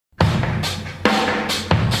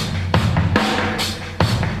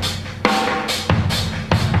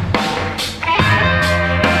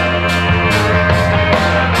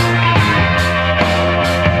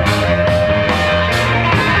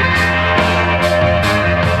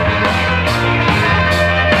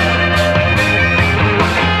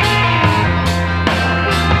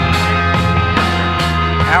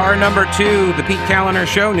Hour number 2, the Pete Callender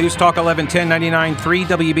Show, News Talk 1110 99.3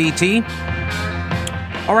 WBT.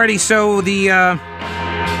 Alrighty, so the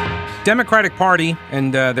Democratic Party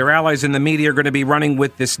and their allies in the media are going to be running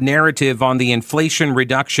with this narrative on the Inflation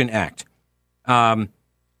Reduction Act.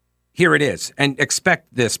 Here it is. And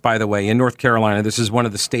expect this, by the way, in North Carolina. This is one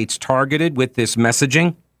of the states targeted with this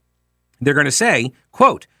messaging. They're going to say,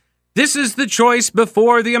 quote, "This is the choice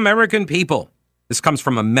before the American people." This comes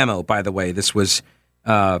from a memo, by the way. This was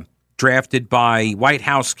drafted by White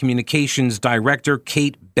House Communications Director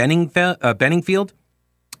Kate Benningfield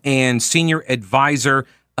and Senior Advisor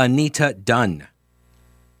Anita Dunn,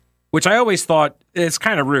 which I always thought it's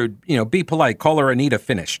kind of rude. You know, be polite. Call her Anita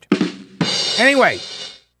Finished. Anyway,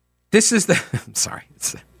 this is the... I'm sorry.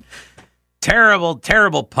 It's a terrible,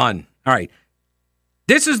 terrible pun. All right.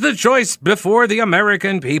 This is the choice before the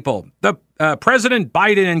American people. The President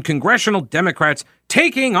Biden and congressional Democrats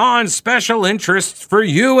taking on special interests for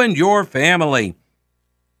you and your family.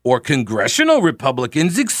 Or congressional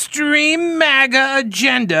Republicans' extreme MAGA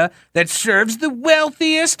agenda that serves the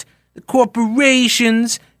wealthiest, the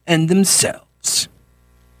corporations, and themselves.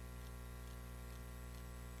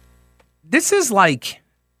 This is like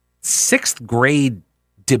 6th grade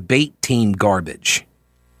debate team garbage.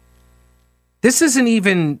 This isn't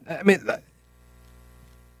even, I mean,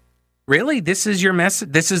 really? This is your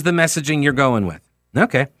message? This is the messaging you're going with?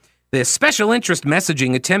 Okay. The special interest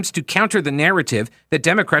messaging attempts to counter the narrative that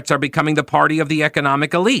Democrats are becoming the party of the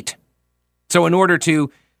economic elite. So in order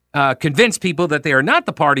to convince people that they are not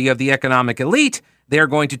the party of the economic elite, they are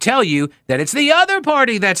going to tell you that it's the other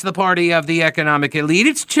party that's the party of the economic elite.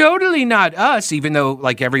 It's totally not us, even though,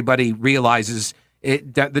 like, everybody realizes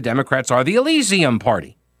that the Democrats are the Elysium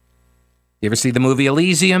party. You ever see the movie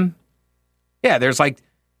Elysium? Yeah, there's like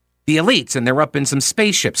the elites, and they're up in some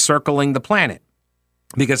spaceships circling the planet.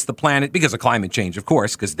 Because of climate change, of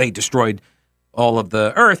course, because they destroyed all of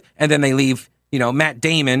the Earth, and then they leave, Matt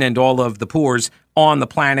Damon and all of the poors on the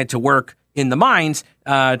planet to work in the mines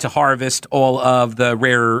to harvest all of the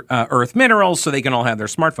rare Earth minerals so they can all have their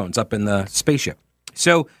smartphones up in the spaceship.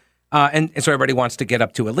 So, and so everybody wants to get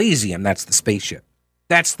up to Elysium. That's the spaceship.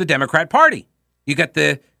 That's the Democrat Party. You got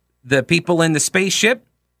the people in the spaceship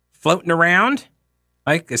floating around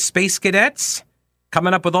like space cadets,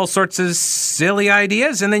 coming up with all sorts of silly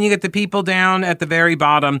ideas, and then you get the people down at the very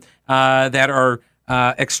bottom that are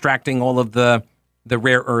extracting all of the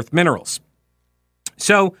rare earth minerals.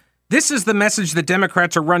 So this is the message that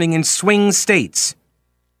Democrats are running in swing states.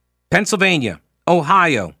 Pennsylvania,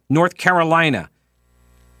 Ohio, North Carolina.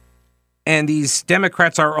 And these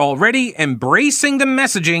Democrats are already embracing the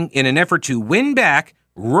messaging in an effort to win back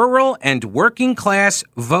rural and working class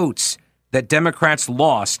votes that Democrats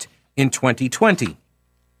lost in 2020.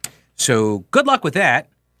 So good luck with that.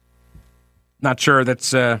 Not sure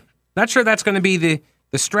that's going to be the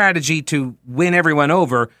strategy to win everyone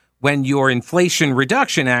over when your Inflation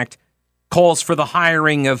Reduction Act calls for the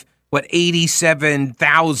hiring of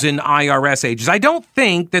 87,000 IRS agents. I don't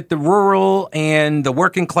think that the rural and the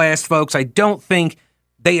working class folks, I don't think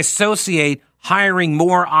they associate hiring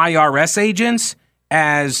more IRS agents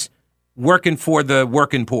as working for the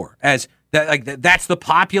working poor, as that's the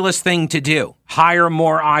populist thing to do. Hire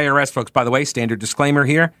more IRS folks. By the way, standard disclaimer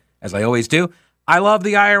here, as I always do. I love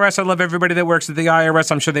the IRS. I love everybody that works at the IRS.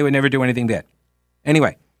 I'm sure they would never do anything bad.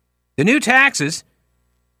 Anyway, the new taxes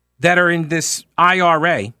that are in this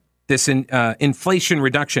IRA, this Inflation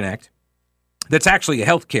Reduction Act, that's actually a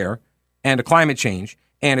health care and a climate change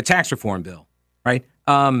and a tax reform bill, right?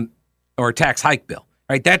 Or a tax hike bill,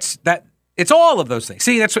 right? It's all of those things.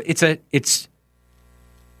 See, that's what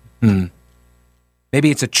maybe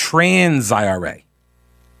it's a trans IRA.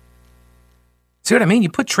 See what I mean? You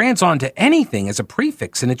put trans onto anything as a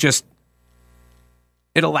prefix, and it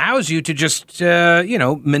allows you to just,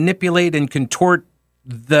 manipulate and contort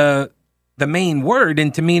the main word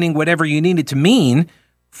into meaning whatever you need it to mean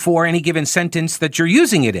for any given sentence that you're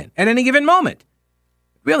using it in at any given moment.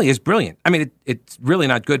 It really is brilliant. I mean, it's really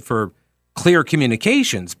not good for clear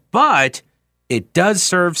communications, but it does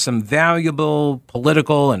serve some valuable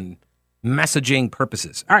political and messaging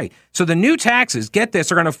purposes. All right. So the new taxes, get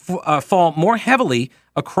this, are going to fall more heavily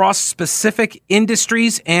across specific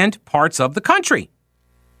industries and parts of the country.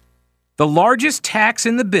 The largest tax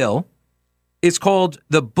in the bill is called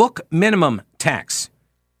the book minimum tax,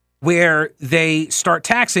 where they start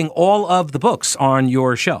taxing all of the books on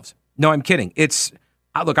your shelves. No, I'm kidding.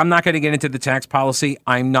 Look, I'm not going to get into the tax policy.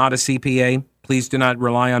 I'm not a CPA. Please do not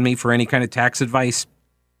rely on me for any kind of tax advice.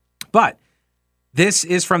 But this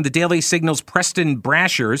is from the Daily Signal's Preston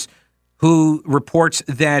Brashers, who reports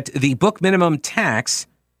that the book minimum tax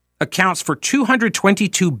accounts for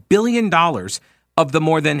 $222 billion of the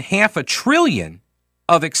more than $500 billion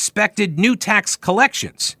of expected new tax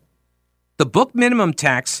collections. The book minimum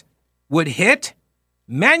tax would hit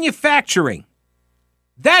manufacturing.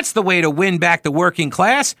 That's the way to win back the working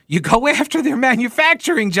class. You go after their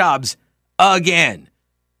manufacturing jobs again.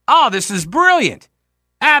 Oh, this is brilliant.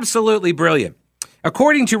 Absolutely brilliant.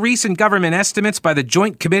 According to recent government estimates by the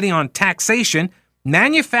Joint Committee on Taxation,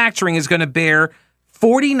 manufacturing is going to bear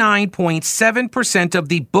 49.7% of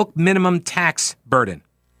the book minimum tax burden,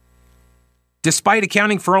 despite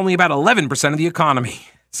accounting for only about 11% of the economy.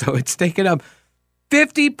 So it's taken up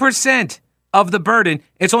 50% of the burden.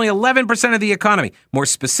 It's only 11% of the economy. More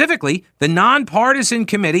specifically, the nonpartisan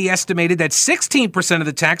committee estimated that 16% of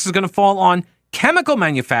the tax is going to fall on chemical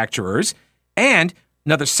manufacturers and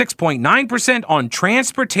another 6.9% on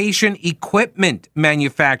transportation equipment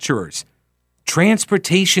manufacturers.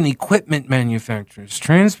 Transportation equipment manufacturers.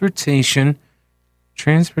 Transportation.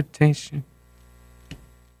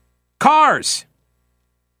 Cars.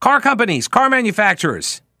 Car companies. Car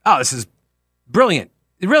manufacturers. Oh, this is brilliant.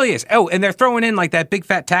 It really is. Oh, and they're throwing in like that big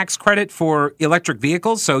fat tax credit for electric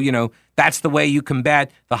vehicles. So, that's the way you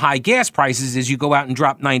combat the high gas prices is you go out and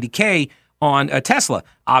drop $90K on a Tesla,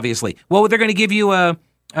 obviously. Well, they're going to give you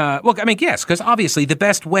yes, because obviously the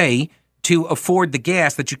best way to afford the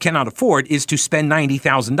gas that you cannot afford is to spend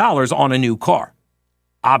 $90,000 on a new car.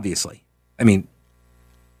 Obviously.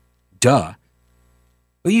 Duh.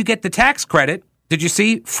 Well, you get the tax credit. Did you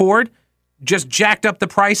see Ford just jacked up the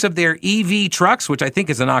price of their EV trucks, which I think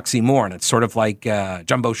is an oxymoron. It's sort of like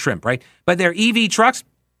jumbo shrimp, right? But their EV trucks,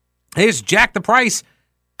 they just jacked the price,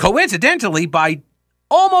 coincidentally, by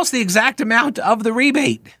almost the exact amount of the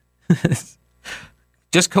rebate.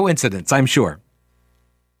 Just coincidence, I'm sure.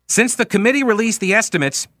 Since the committee released the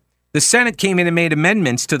estimates, the Senate came in and made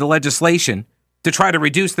amendments to the legislation to try to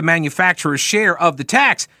reduce the manufacturer's share of the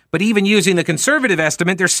tax. But even using the conservative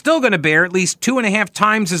estimate, they're still going to bear at least 2.5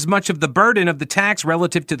 times as much of the burden of the tax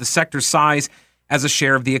relative to the sector's size as a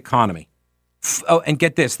share of the economy. Oh, and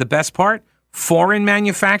get this, the best part, foreign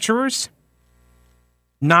manufacturers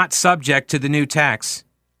not subject to the new tax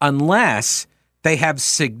unless they have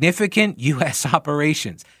significant U.S.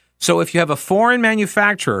 operations. So if you have a foreign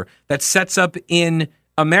manufacturer that sets up in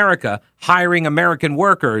America, hiring American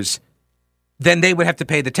workers, then they would have to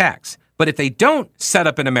pay the tax. But if they don't set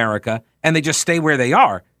up in America and they just stay where they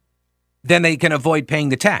are, then they can avoid paying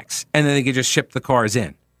the tax, and then they can just ship the cars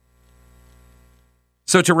in.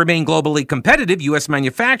 So to remain globally competitive, U.S.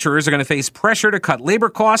 manufacturers are going to face pressure to cut labor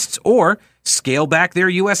costs or scale back their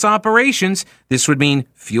U.S. operations. This would mean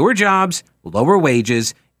fewer jobs, lower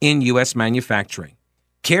wages in U.S. manufacturing.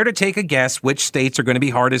 Care to take a guess which states are going to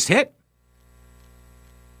be hardest hit?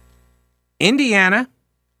 Indiana,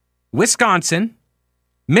 Wisconsin,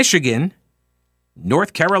 Michigan,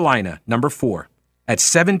 North Carolina, number 4, at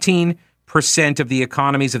 17% of the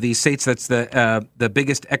economies of these states. That's the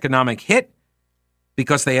biggest economic hit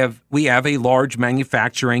because we have a large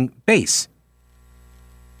manufacturing base.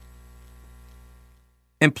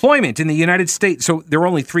 Employment in the United States. So there are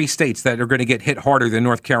only 3 states that are going to get hit harder than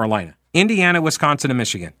North Carolina: Indiana, Wisconsin, and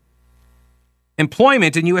Michigan.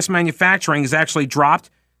 Employment in U.S. manufacturing has actually dropped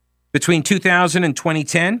between 2000 and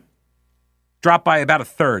 2010, dropped by about a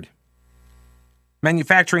third.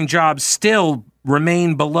 Manufacturing jobs still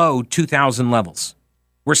remain below 2000 levels.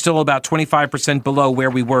 We're still about 25% below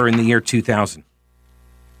where we were in the year 2000.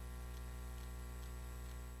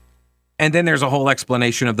 And then there's a whole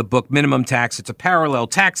explanation of the book minimum tax. It's a parallel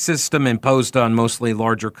tax system imposed on mostly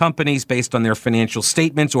larger companies based on their financial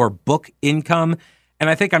statements or book income.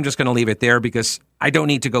 And I think I'm just going to leave it there because I don't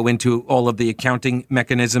need to go into all of the accounting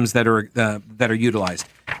mechanisms that are utilized.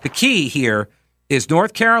 The key here is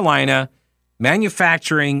North Carolina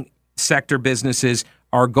manufacturing sector businesses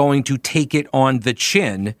are going to take it on the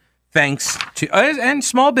chin, thanks to and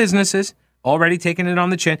small businesses already taking it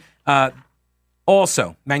on the chin.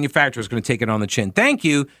 Also, manufacturers are going to take it on the chin. Thank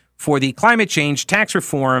you for the Climate Change, Tax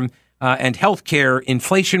Reform, and Healthcare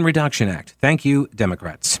Inflation Reduction Act. Thank you,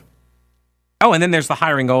 Democrats. Oh, and then there's the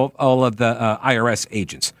hiring of all of the IRS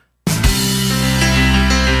agents.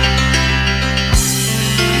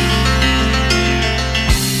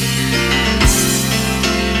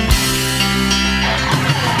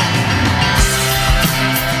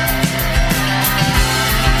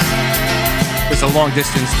 It's a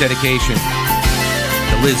long-distance dedication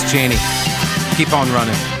to Liz Cheney. Keep on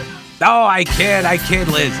running. Oh, I kid,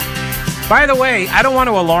 Liz. By the way, I don't want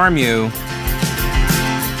to alarm you,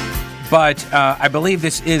 but I believe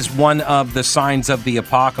this is one of the signs of the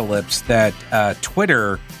apocalypse that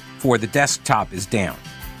Twitter for the desktop is down.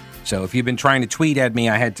 So if you've been trying to tweet at me,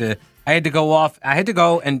 I had to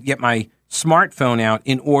go and get my smartphone out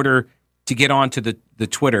in order to get onto the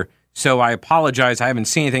Twitter. So I apologize. I haven't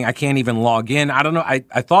seen anything. I can't even log in. I don't know. I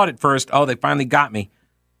thought at first, they finally got me.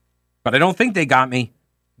 But I don't think they got me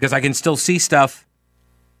because I can still see stuff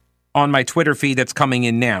on my Twitter feed that's coming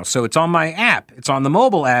in now. So it's on my app. It's on the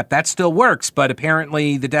mobile app. That still works. But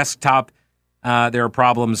apparently the desktop, there are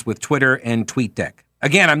problems with Twitter and TweetDeck.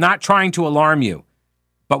 Again, I'm not trying to alarm you,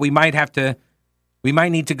 but we might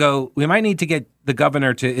need to get the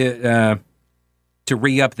governor to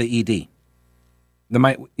re-up the ED.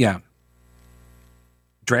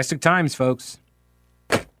 Drastic times, folks.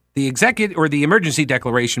 The emergency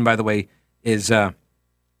declaration, by the way, is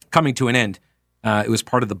coming to an end. It was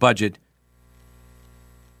part of the budget.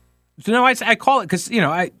 So no, I call it because,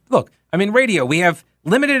 I'm in radio. We have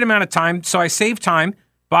limited amount of time, so I save time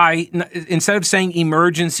by, instead of saying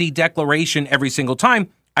emergency declaration every single time,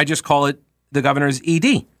 I just call it the governor's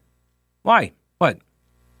ED. Why? What?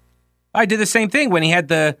 I did the same thing when he had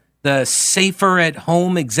the safer at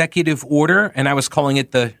home executive order, and I was calling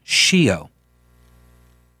it the SHIO.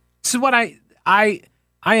 This is what I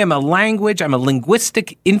am I'm a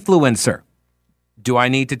linguistic influencer. Do I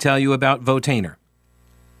need to tell you about Votainer?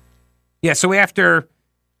 Yeah, so after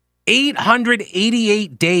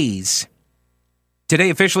 888 days,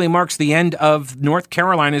 today officially marks the end of North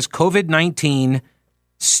Carolina's COVID-19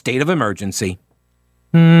 state of emergency.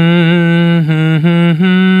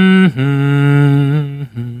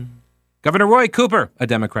 Governor Roy Cooper, a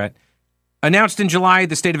Democrat, announced in July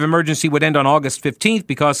the state of emergency would end on August 15th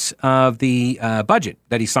because of the budget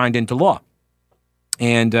that he signed into law.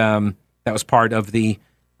 And that was part of the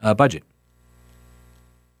budget.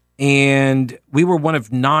 And we were one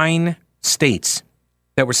of 9 states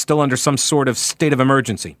that were still under some sort of state of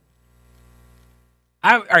emergency.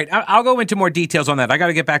 All right, I'll go into more details on that. I got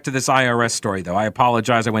to get back to this IRS story, though. I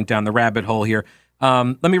apologize. I went down the rabbit hole here.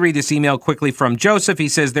 Let me read this email quickly from Joseph. He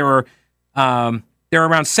says there are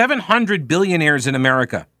around 700 billionaires in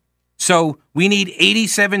America. So we need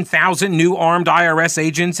 87,000 new armed IRS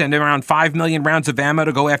agents and around 5 million rounds of ammo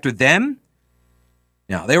to go after them?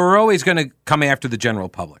 No, they were always going to come after the general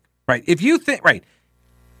public, right? If you think, right,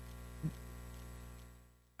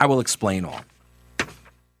 I will explain all.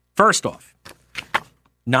 First off,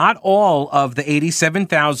 not all of the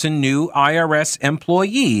 87,000 new IRS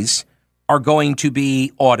employees are going to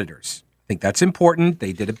be auditors. I think that's important.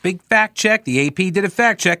 They did a big fact check. The AP did a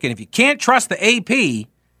fact check. And if you can't trust the AP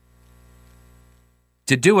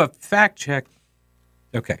to do a fact check,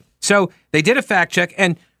 okay. So they did a fact check,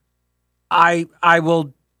 and I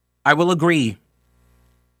will agree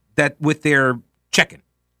that with their checking,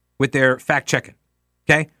 with their fact checking,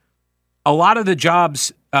 okay? A lot of the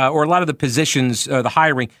jobs or a lot of the positions, the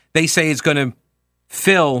hiring, they say is going to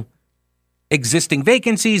fill existing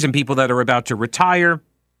vacancies and people that are about to retire.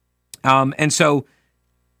 And so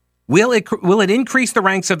will it increase the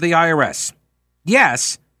ranks of the IRS?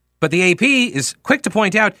 Yes, but the AP is quick to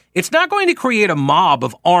point out it's not going to create a mob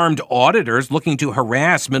of armed auditors looking to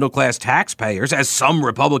harass middle-class taxpayers, as some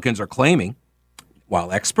Republicans are claiming.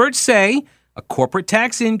 While experts say a corporate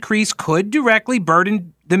tax increase could directly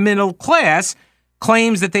burden the middle class,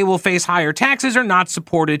 claims that they will face higher taxes are not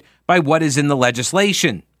supported by what is in the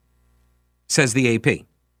legislation, says the AP.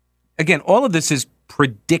 Again, all of this is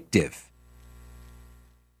predictive.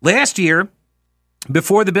 Last year,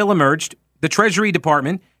 before the bill emerged, the Treasury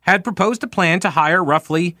Department had proposed a plan to hire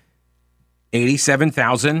roughly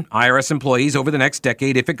 87,000 IRS employees over the next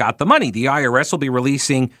decade if it got the money. The IRS will be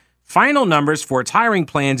releasing final numbers for its hiring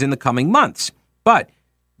plans in the coming months. But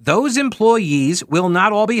those employees will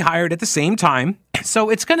not all be hired at the same time, so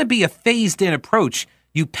it's going to be a phased-in approach.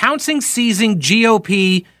 You pouncing, seizing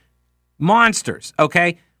GOP monsters,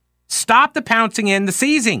 okay? Stop the pouncing and the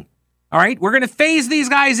seizing, all right? We're going to phase these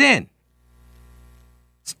guys in.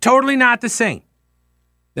 It's totally not the same.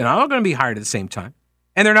 They're not all going to be hired at the same time.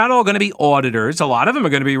 And they're not all going to be auditors. A lot of them are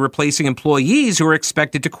going to be replacing employees who are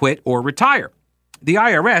expected to quit or retire. The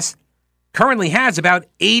IRS currently has about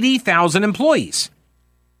 80,000 employees,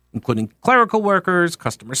 including clerical workers,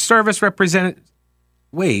 customer service representatives.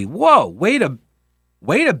 Way to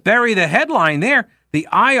bury the headline there. The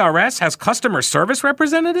IRS has customer service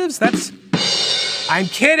representatives? I'm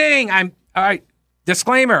kidding. All right.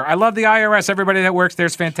 Disclaimer. I love the IRS. Everybody that works there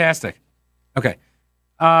is fantastic. Okay.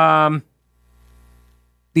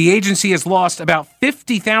 The agency has lost about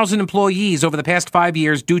 50,000 employees over the past 5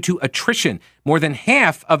 years due to attrition. More than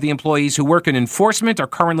half of the employees who work in enforcement are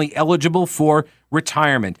currently eligible for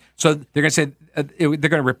retirement. So they're going to say they're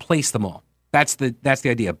going to replace them all. That's the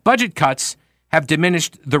idea. Budget cuts have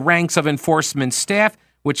diminished the ranks of enforcement staff,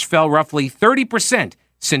 which fell roughly 30%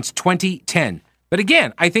 since 2010. But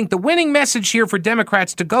again, I think the winning message here for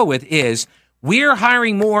Democrats to go with is we're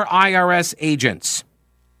hiring more IRS agents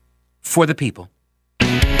for the people.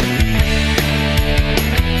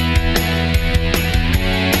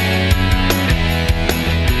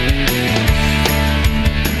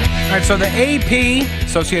 All right, so the AP,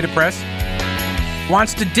 Associated Press,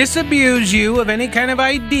 wants to disabuse you of any kind of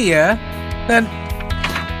idea that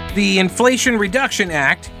the Inflation Reduction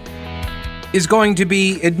Act is going to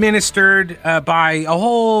be administered by a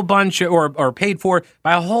whole bunch of, or paid for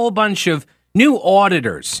by a whole bunch of new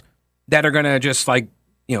auditors that are going to just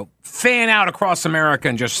fan out across America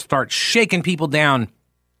and just start shaking people down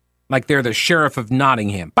like they're the sheriff of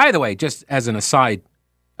Nottingham. By the way, just as an aside,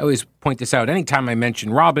 I always point this out anytime I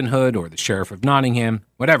mention Robin Hood or the sheriff of Nottingham,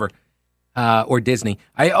 whatever, or Disney.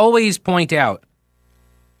 I always point out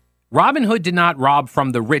Robin Hood did not rob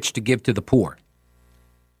from the rich to give to the poor.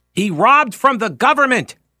 He robbed from the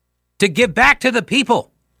government to give back to the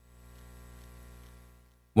people.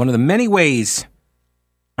 One of the many ways,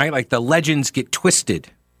 right, like the legends get twisted.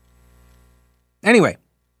 Anyway,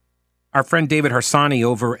 our friend David Harsanyi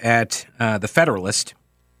over at The Federalist,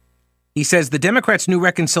 he says the Democrats' new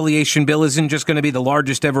reconciliation bill isn't just going to be the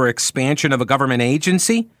largest ever expansion of a government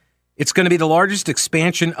agency. It's going to be the largest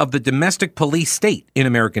expansion of the domestic police state in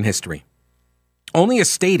American history. Only a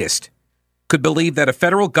statist could believe that a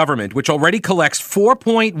federal government, which already collects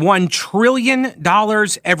 $4.1 trillion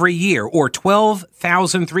every year, or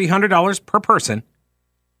 $12,300 per person,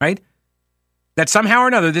 right? That somehow or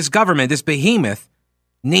another, this government, this behemoth,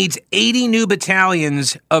 needs 80 new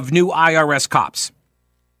battalions of new IRS cops.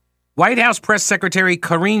 White House Press Secretary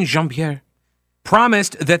Karine Jean-Pierre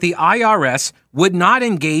promised that the IRS would not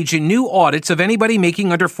engage in new audits of anybody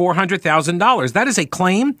making under $400,000. That is a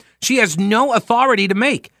claim she has no authority to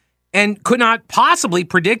make and could not possibly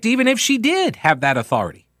predict even if she did have that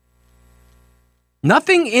authority.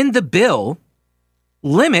 Nothing in the bill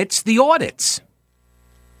limits the audits.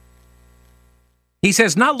 He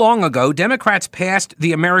says not long ago, Democrats passed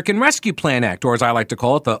the American Rescue Plan Act, or as I like to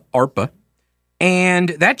call it, the ARPA, and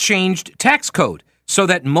that changed tax code so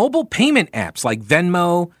that mobile payment apps like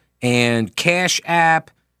Venmo and Cash App,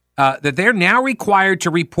 that they're now required to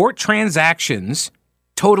report transactions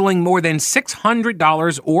totaling more than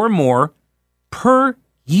 $600 or more per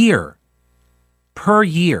year. Per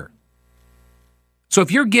year. So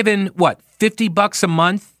if you're given, $50 a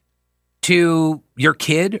month to your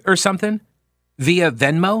kid or something via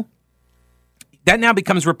Venmo, that now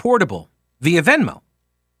becomes reportable via Venmo.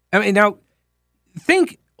 I mean, now,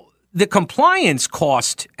 think the compliance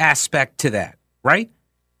cost aspect to that, right?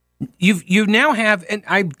 You now have, and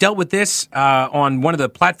I've dealt with this on one of the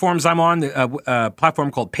platforms I'm on, the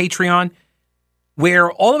platform called Patreon,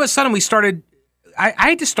 where all of a sudden I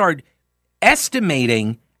had to start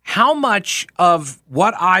estimating how much of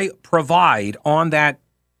what I provide on that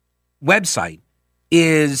website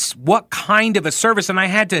is what kind of a service, and I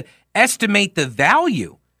had to estimate the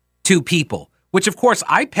value to people, which of course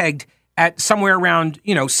I pegged at somewhere around,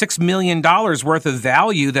 $6 million worth of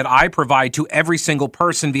value that I provide to every single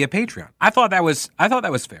person via Patreon. I thought that was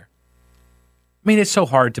fair. I mean, it's so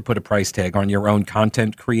hard to put a price tag on your own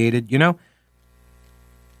content created,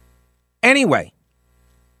 Anyway,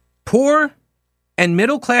 poor and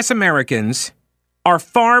middle-class Americans are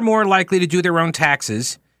far more likely to do their own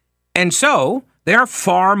taxes, and so they are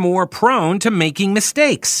far more prone to making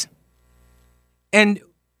mistakes. And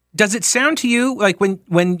does it sound to you like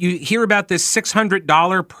when you hear about this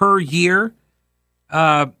 $600 per year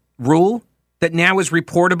rule that now is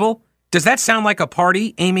reportable, does that sound like a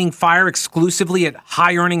party aiming fire exclusively at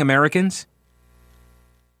high-earning Americans?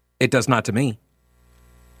 It does not to me.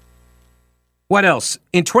 What else?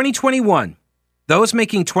 In 2021, those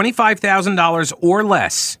making $25,000 or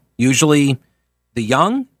less, usually the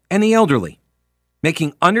young and the elderly,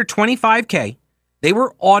 making under $25K, they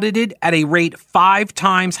were audited at a rate 5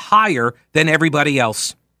 times higher than everybody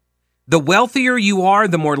else. The wealthier you are,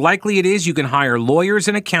 the more likely it is you can hire lawyers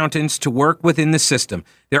and accountants to work within the system.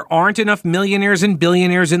 There aren't enough millionaires and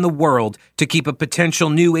billionaires in the world to keep a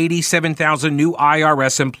potential new 87,000 new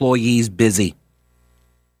IRS employees busy.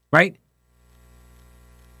 Right?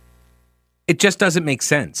 It just doesn't make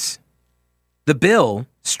sense. The bill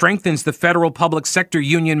strengthens the federal public sector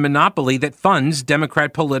union monopoly that funds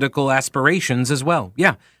Democrat political aspirations as well.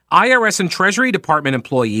 Yeah, IRS and Treasury Department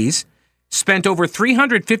employees spent over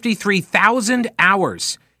 353,000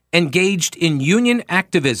 hours engaged in union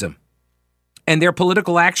activism, and their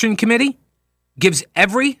political action committee gives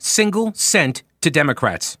every single cent to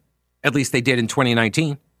Democrats. At least they did in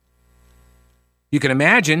 2019. You can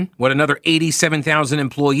imagine what another 87,000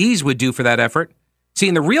 employees would do for that effort. See,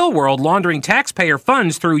 in the real world, laundering taxpayer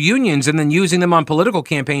funds through unions and then using them on political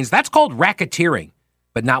campaigns, that's called racketeering,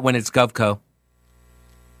 but not when it's GovCo.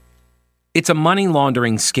 It's a money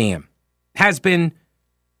laundering scam. Has been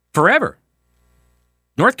forever.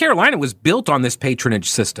 North Carolina was built on this patronage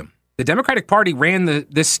system. The Democratic Party ran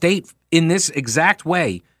this state in this exact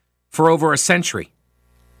way for over a century.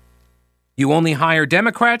 You only hire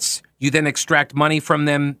Democrats. You then extract money from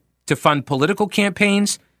them to fund political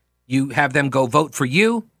campaigns. You have them go vote for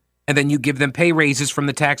you, and then you give them pay raises from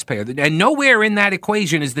the taxpayer. And nowhere in that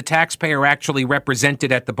equation is the taxpayer actually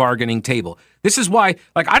represented at the bargaining table. This is why,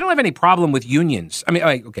 I don't have any problem with unions. I mean,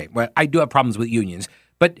 I do have problems with unions,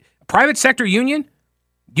 but private sector union,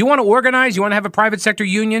 you want to organize, you want to have a private sector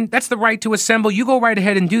union, that's the right to assemble. You go right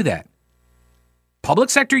ahead and do that. Public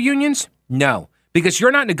sector unions? No, because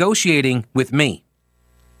you're not negotiating with me.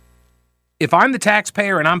 If I'm the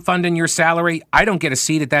taxpayer and I'm funding your salary, I don't get a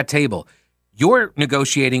seat at that table. You're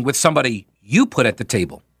negotiating with somebody you put at the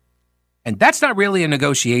table. And that's not really a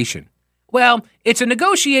negotiation. Well, it's a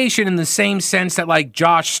negotiation in the same sense that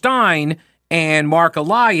Josh Stein and Mark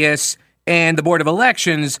Elias and the Board of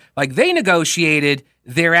Elections, they negotiated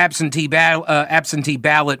their absentee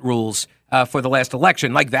ballot rules for the last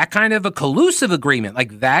election. That kind of a collusive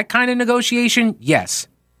agreement, that kind of negotiation, yes.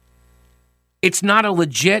 It's not a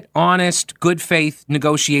legit, honest, good faith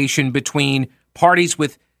negotiation between parties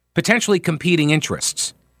with potentially competing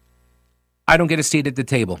interests. I don't get a seat at the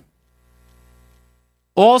table.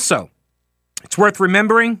 Also, it's worth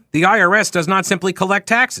remembering the IRS does not simply collect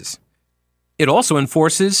taxes. It also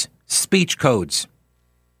enforces speech codes.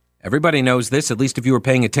 Everybody knows this, at least if you were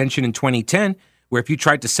paying attention in 2010, where if you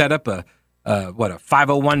tried to set up a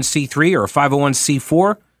 501c3 or a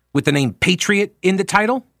 501c4 with the name Patriot in the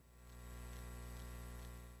title,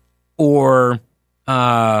 or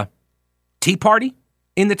Tea Party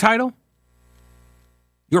in the title,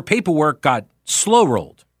 your paperwork got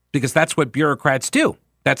slow-rolled because that's what bureaucrats do.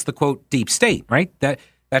 That's the, quote, deep state, right?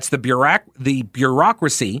 That's the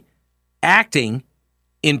bureaucracy acting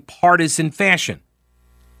in partisan fashion.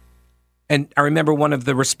 And I remember one of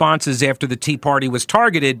the responses after the Tea Party was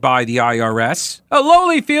targeted by the IRS, a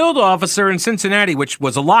lowly field officer in Cincinnati, which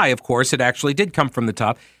was a lie, of course. It actually did come from the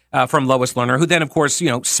top. From Lois Lerner, who then, of course,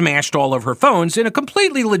 smashed all of her phones in a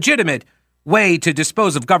completely legitimate way to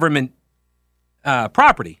dispose of government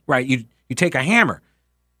property, right? You take a hammer,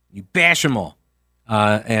 you bash them all,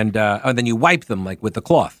 and then you wipe them with the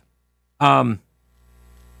cloth. They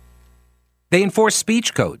enforce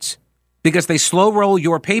speech codes because they slow roll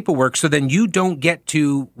your paperwork so then you don't get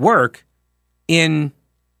to work in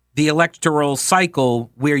the electoral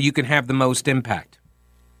cycle where you can have the most impact.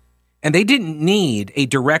 And they didn't need a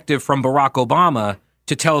directive from Barack Obama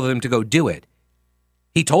to tell them to go do it.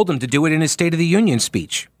 He told them to do it in his State of the Union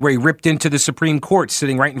speech, where he ripped into the Supreme Court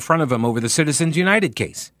sitting right in front of him over the Citizens United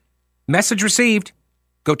case. Message received.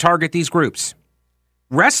 Go target these groups.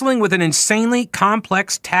 Wrestling with an insanely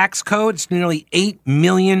complex tax code, it's nearly 8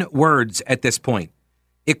 million words at this point.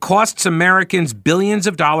 It costs Americans billions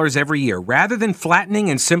of dollars every year. Rather than flattening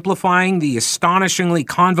and simplifying the astonishingly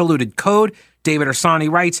convoluted code, David Arsani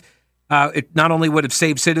writes, it not only would have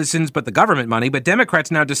saved citizens, but the government money. But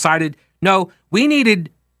Democrats now decided, no, we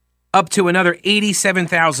needed up to another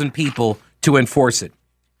 87,000 people to enforce it.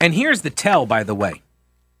 And here's the tell, by the way.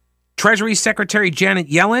 Treasury Secretary Janet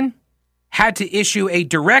Yellen had to issue a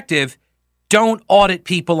directive, don't audit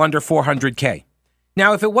people under 400K.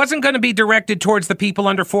 Now, if it wasn't going to be directed towards the people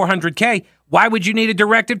under 400K, why would you need a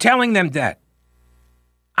directive telling them that?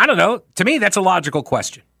 I don't know. To me, that's a logical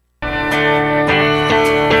question.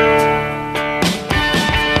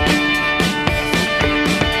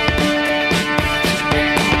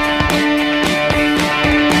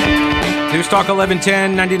 News Talk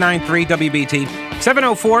 1110, 99.3 WBT,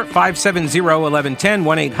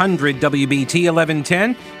 704-570-1110,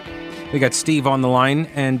 1-800-WBT-1110. We got Steve on the line.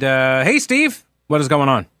 And, hey, Steve, what is going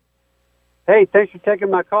on? Hey, thanks for taking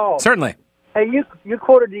my call. Certainly. Hey, you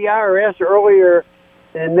quoted the IRS earlier,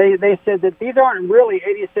 and they said that these aren't really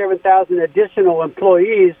 87,000 additional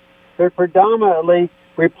employees. They're predominantly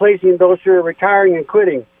replacing those who are retiring and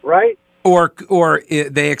quitting, right? Or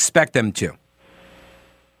they expect them to.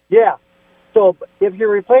 Yeah. So if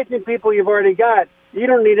you're replacing people you've already got, you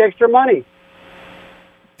don't need extra money.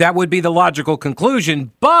 That would be the logical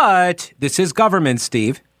conclusion, but this is government,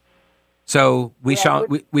 Steve. So we shall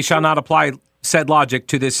not apply said logic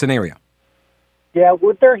to this scenario. Yeah,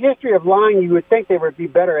 with their history of lying, you would think they would be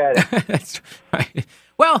better at it. That's right.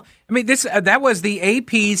 Well, I mean, that was the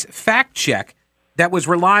AP's fact check that was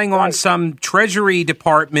relying on some Treasury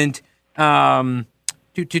Department Do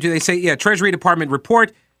they say, Treasury Department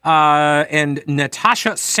report, and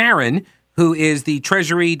Natasha Sarin, who is the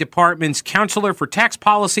Treasury Department's counselor for tax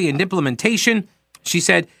policy and implementation, she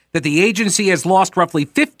said that the agency has lost roughly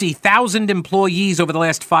 50,000 employees over the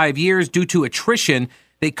last 5 years due to attrition.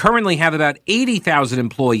 They currently have about 80,000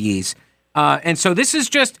 employees. And so this is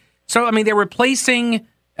just, they're replacing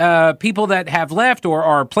people that have left or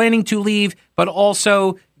are planning to leave, but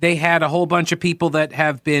also they had a whole bunch of people that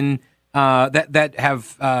have been that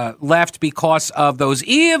have left because of those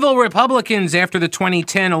evil Republicans after the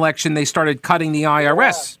 2010 election. They started cutting the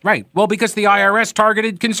IRS. Yeah. Right. Well, because the IRS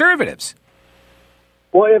targeted conservatives.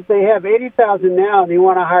 Well, if they have 80,000 now and they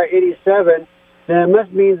want to hire 87, then it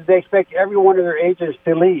must mean they expect every one of their agents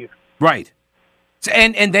to leave. Right.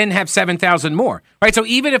 And then have 7,000 more. Right. So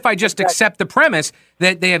even if I just accept the premise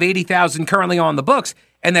that they have 80,000 currently on the books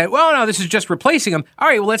and that, well, no, this is just replacing them. All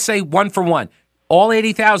right. Well, let's say 1 for 1. All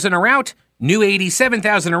 80,000 are out. New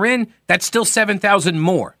 87,000 are in. That's still 7,000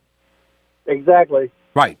 more. Exactly.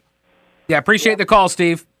 Right. Yeah. Appreciate the call,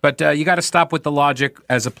 Steve. But you got to stop with the logic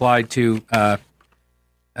as applied to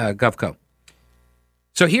GovCo.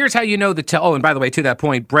 So here's how you know oh, and by the way, to that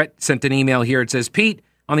point, Brett sent an email here. It says, Pete,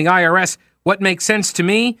 on the IRS, what makes sense to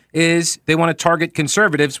me is they want to target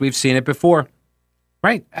conservatives. We've seen it before.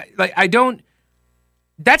 Right? It's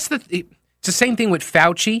the same thing with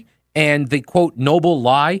Fauci and the, quote, noble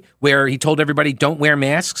lie, where he told everybody don't wear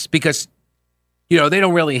masks because, they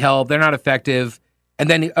don't really help. They're not effective. And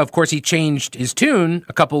then, of course, he changed his tune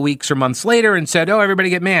a couple weeks or months later and said, oh, everybody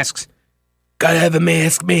get masks. Got to have a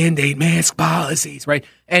mask mandate, mask policies, right?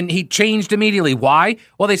 And he changed immediately. Why?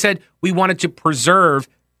 Well, they said we wanted to preserve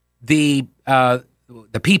the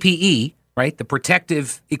PPE, right, the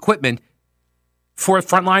protective equipment for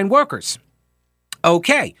frontline workers.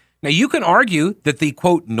 Okay. Now, you can argue that the,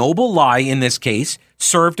 quote, noble lie in this case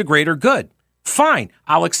served a greater good. Fine.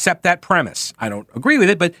 I'll accept that premise. I don't agree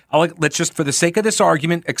with it, but let's just, for the sake of this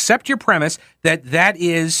argument, accept your premise that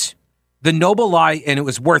is the noble lie and it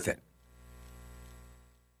was worth it.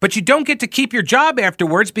 But you don't get to keep your job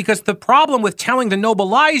afterwards because the problem with telling the noble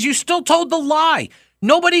lie is you still told the lie.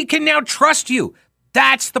 Nobody can now trust you.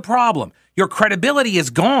 That's the problem. Your credibility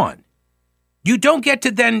is gone. You don't get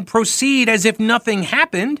to then proceed as if nothing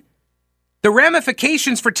happened. The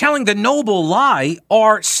ramifications for telling the noble lie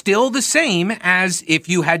are still the same as if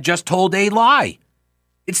you had just told a lie.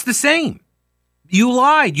 It's the same. You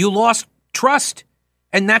lied. You lost trust.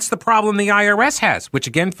 And that's the problem the IRS has, which,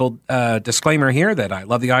 again, full disclaimer here that I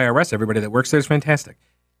love the IRS. Everybody that works there is fantastic.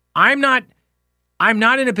 I'm not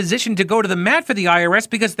in a position to go to the mat for the IRS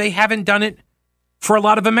because they haven't done it for a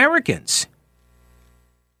lot of Americans.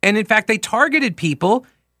 And in fact, they targeted people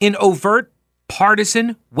in overt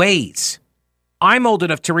partisan ways. I'm old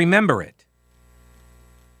enough to remember it.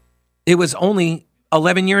 It was only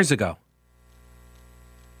 11 years ago.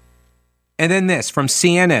 And then this from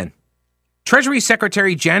CNN. Treasury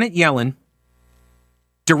Secretary Janet Yellen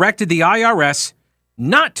directed the IRS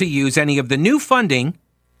not to use any of the new funding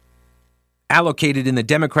allocated in the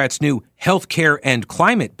Democrats' new health care and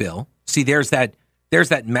climate bill. See, there's that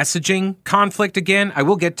messaging conflict again. I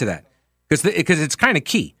will get to that because it's kind of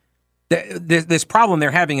key. This problem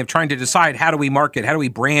they're having of trying to decide how do we market, how do we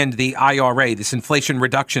brand the IRA, this Inflation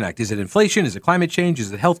Reduction Act. Is it inflation? Is it climate change?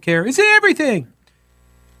 Is it health care? Is it everything?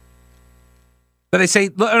 But they say,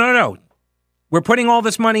 no. We're putting all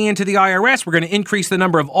this money into the IRS. We're going to increase the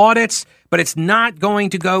number of audits, but it's not going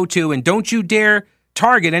to go to, and don't you dare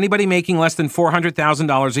target anybody making less than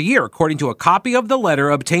 $400,000 a year, according to a copy of the letter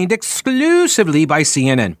obtained exclusively by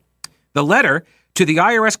CNN. The letter to the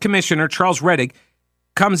IRS Commissioner, Charles Rettig,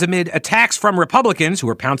 comes amid attacks from Republicans, who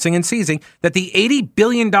are pouncing and seizing, that the $80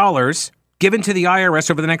 billion given to the IRS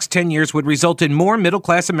over the next 10 years would result in more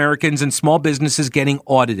middle-class Americans and small businesses getting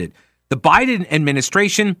audited. The Biden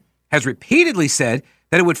administration has repeatedly said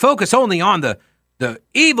that it would focus only on the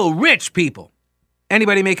evil rich people,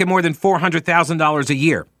 anybody making more than $400,000 a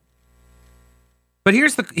year. But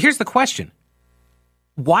here's the question.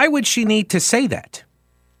 Why would she need to say that?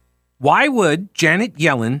 Why would Janet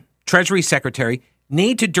Yellen, Treasury Secretary,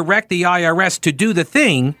 need to direct the IRS to do the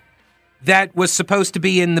thing that was supposed to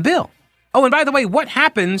be in the bill? Oh, and by the way, what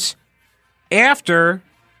happens after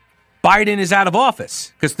Biden is out of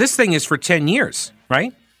office? Because this thing is for 10 years,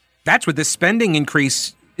 right? That's what this spending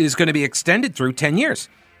increase is going to be extended through 10 years.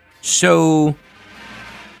 So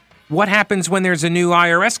what happens when there's a new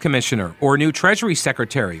IRS commissioner or a new Treasury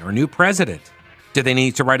Secretary or new president? Do they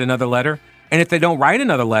need to write another letter? And if they don't write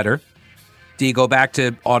another letter, do you go back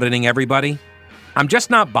to auditing everybody? I'm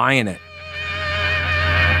just not buying it.